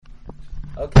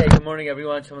Okay, good morning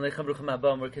everyone. Shalom Aleichem, Bruchim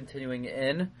Haba. We're continuing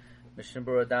in Mishnah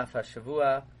Berurah Daf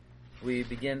HaShavua. We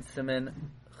begin Siman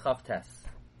Chavtes.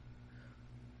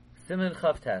 Siman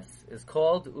Chavtes is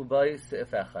called Ubay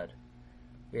Sif Echad.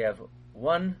 We have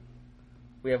one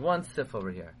sif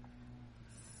over here.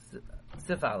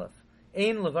 Sif Aleph.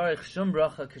 Ein levarich shum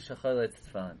bracha k'shachol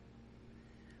tefillin.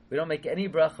 We don't make any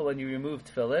bracha when you remove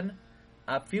tefillin.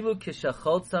 Afilu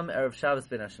k'shacholtzam erev Shabbos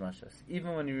ben hashmashos.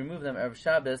 Even when you remove them erev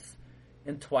Shabbos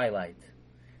in twilight.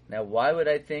 Now, why would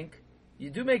I think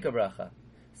you do make a bracha?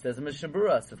 Says Mishnah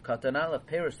Berurah, Sif Katan Aleph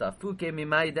Perush Afuke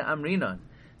Mimai de Amrinon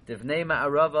Divnei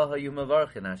Ma'arava Hayu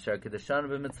Mavarchin Asher Kedushan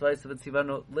B'Mitzvayis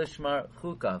V'Tzivanu Lishmar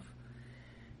Chukav.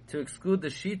 To exclude the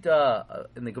Shita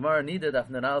in the Gemara Nida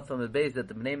Daf Nun Aleph from the base that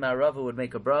the Bnei Ma'arava would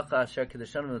make a bracha Asher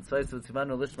Kedushan B'Mitzvayis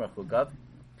V'Tzivanu Lishmar Chukav.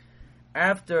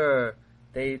 After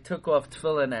they took off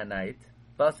tefillin at night,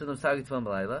 Basadum Sagi Tefillin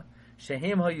B'Layla,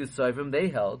 Shehem Hayu Soivim, they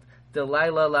held the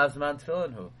Laila Lavzman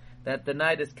Tefillinhu, that the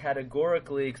night is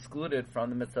categorically excluded from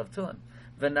the mitzvah of tefillin.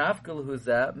 V'nafkel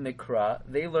huza mikra,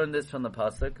 they learned this from the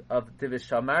pasuk of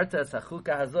Divishamarta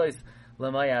Sachuka Hazois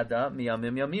Lamayada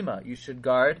Miyamim Yamima. You should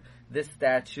guard this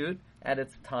statute at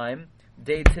its time,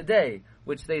 day to day,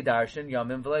 which they darshan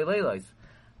Yamim V'leilos.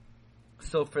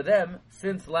 So for them,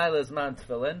 since Laila is man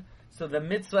tefillin, so the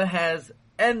mitzvah has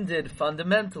ended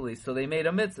fundamentally. So they made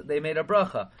a mitzvah, they made a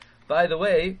bracha. By the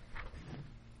way,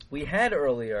 we had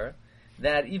earlier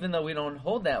that even though we don't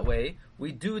hold that way,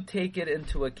 we do take it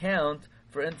into account.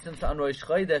 For instance, on Rosh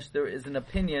Chodesh, there is an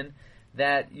opinion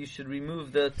that you should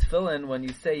remove the tefillin when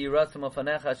you say Yiratzim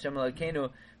Ofanecha Hashem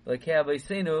Elokeinu V'Elokei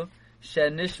Avoseinu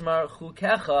Shenishmar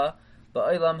Chukecha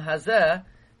Ba'olam Hazeh,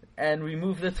 and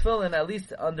remove the tefillin. At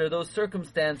least under those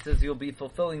circumstances, you'll be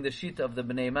fulfilling the shita of the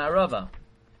Bnei Ma'arava.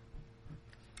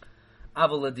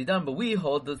 But we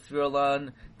hold the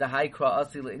Tzvirolan, the Haikra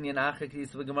Asi L'Inyan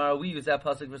Achakis V'Gemara. We use that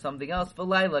pasuk for something else. For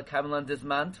Laila, Kamalan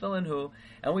Disman Tefillin Hu,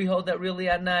 and we hold that really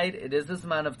at night it is this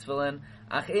man of Tefillin.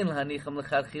 Ach Ein L'Hanicham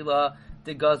L'Chadchila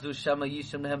Degazu Shama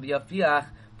Yishim Lehem B'Yafiach.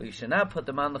 But you should not put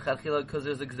them on L'Chadchila because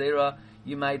there's a Gzeira.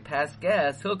 You might pass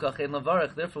gas. Hilkach Ein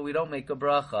Lavarech. Therefore, we don't make a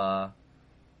bracha.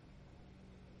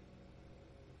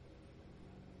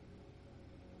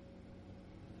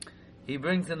 He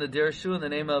brings in the Dirshu in the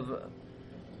name of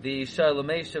the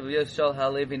Shalomei of Yishal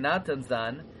Halevi Natan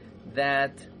Zan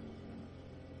that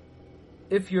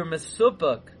if you're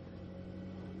mesupuk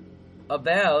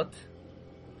about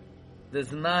the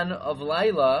Zman of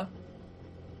Laila,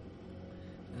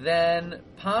 then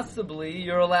possibly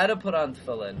you're allowed to put on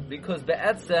tefillin, because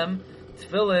be'etzem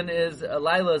tefillin is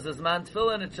Laila is a Zman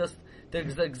tefillin. It's just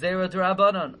there's a Gzeira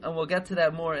D'Rabbanan, and we'll get to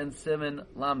that more in Siman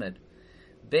Lamed.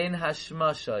 Bein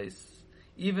Hashmashos,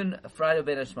 even Friday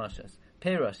Bein Hashmashos.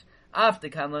 Perush, after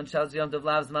Kamlan Shabbos Yom Tov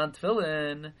Lavzman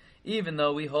Tefillin, even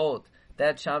though we hold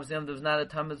that Shabbos Yom Tov is not a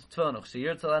time of Tefillin,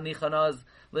 Sheyir Tzal Anichanaz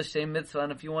L'Shem Mitzvah,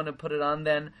 and if you want to put it on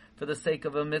then for the sake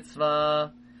of a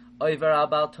mitzvah, Oiver Al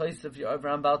Bal Toisef, you're over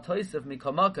on Bal Toisef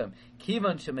Mikomakim,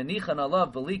 Kivan Shemenichan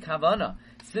Alav B'li Kavana,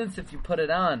 since if you put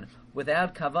it on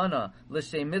without Kavana,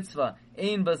 L'Shem Mitzvah,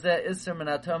 Ein Bazeh Isser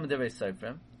Menatom Derei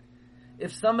Seifrim.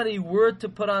 If somebody were to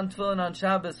put on tefillin on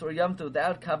Shabbos or Yom Tov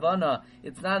without kavana,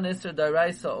 it's not an Isser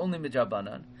D'Oraisa, only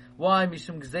midrabanan. Why?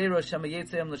 Mishum Gzeiro Shema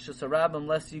Yetzeim L'Shus Harab,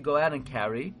 unless you go out and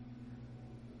carry.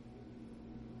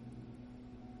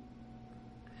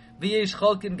 V'yesh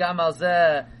Cholkin Gam Al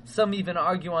Zeh. Some even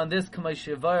argue on this. Kamay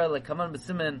Shivara LeKaman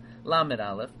B'Simen Lamed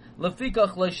Aleph.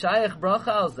 Lefikach Lo Shayach Bracha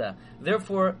Al Zeh.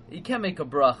 Therefore, you can't make a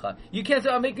bracha. You can't say,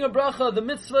 I'm making a bracha, the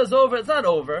mitzvah is over. It's not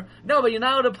over. No, but you're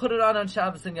now to put it on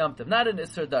Shabbos and Yom Tov. Not an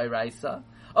Isser D'Oraisa.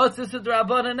 Oh, it's Isser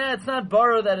D'Rabbanan. No, it's not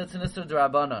borrow that it's an Isser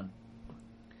D'Rabbanan.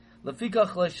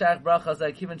 Lefikach Lo Shayach Bracha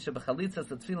Zeh Kivan Shebechalitzas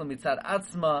Tefillah Mitzad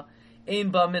Atzma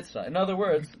Ein Ba Mitzvah. In other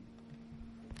words,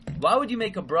 why would you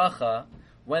make a bracha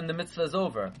when the mitzvah is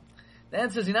over? The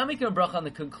answer is you're not making a bracha on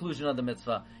the conclusion of the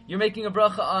mitzvah. You're making a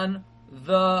bracha on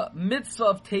the mitzvah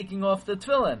of taking off the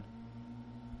tefillin.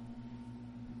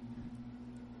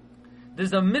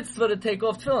 There's a mitzvah to take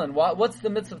off tefillin. What's the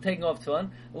mitzvah of taking off tefillin?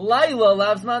 Laila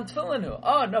lavs man tefillin.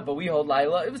 Oh no, but we hold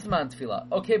Laila. It was man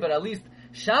tefillah. Okay, but at least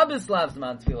Shabbos lavs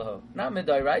man tefillah. Not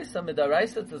midoraisa.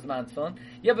 Midoraisa it's man tefillin.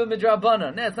 Yeah, but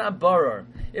midrabana. No, it's not boror.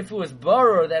 If it was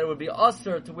boror that it would be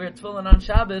usher to wear tefillin on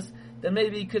Shabbos, then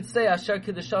maybe you could say Asher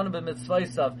Kedushan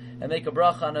b'mitzvaysav and make a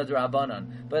bracha on a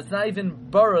drabanan. But it's not even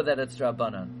boror that it's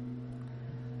drabanan.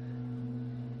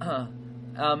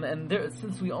 And there,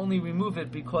 since we only remove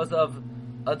it because of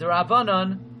a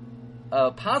drabanan,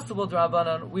 a possible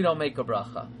drabanan, we don't make a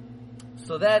bracha.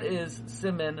 So that is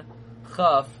Siman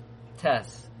Chaf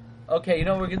Tes. Okay, you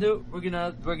know what we're gonna do?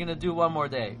 We're gonna do one more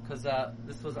day because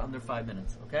this was under 5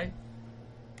 minutes. Okay.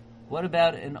 What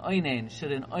about an oinen?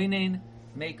 Should an oinen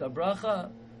make a bracha?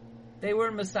 They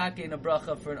were masaking a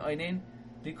bracha for an oinen,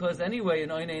 because anyway, an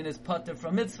oinen is pater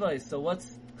from mitzvahs. So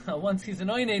once he's an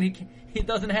oinen, he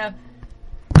doesn't have.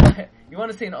 You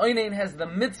want to say an oinen has the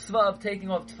mitzvah of taking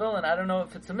off tefillin? I don't know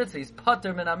if it's a mitzvah. He's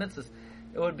pater min mitzvahs.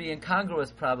 It would be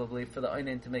incongruous probably for the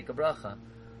oinen to make a bracha,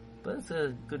 but it's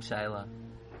a good shaila.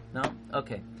 No,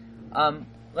 okay.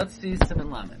 Let's see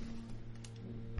Siman Lamed.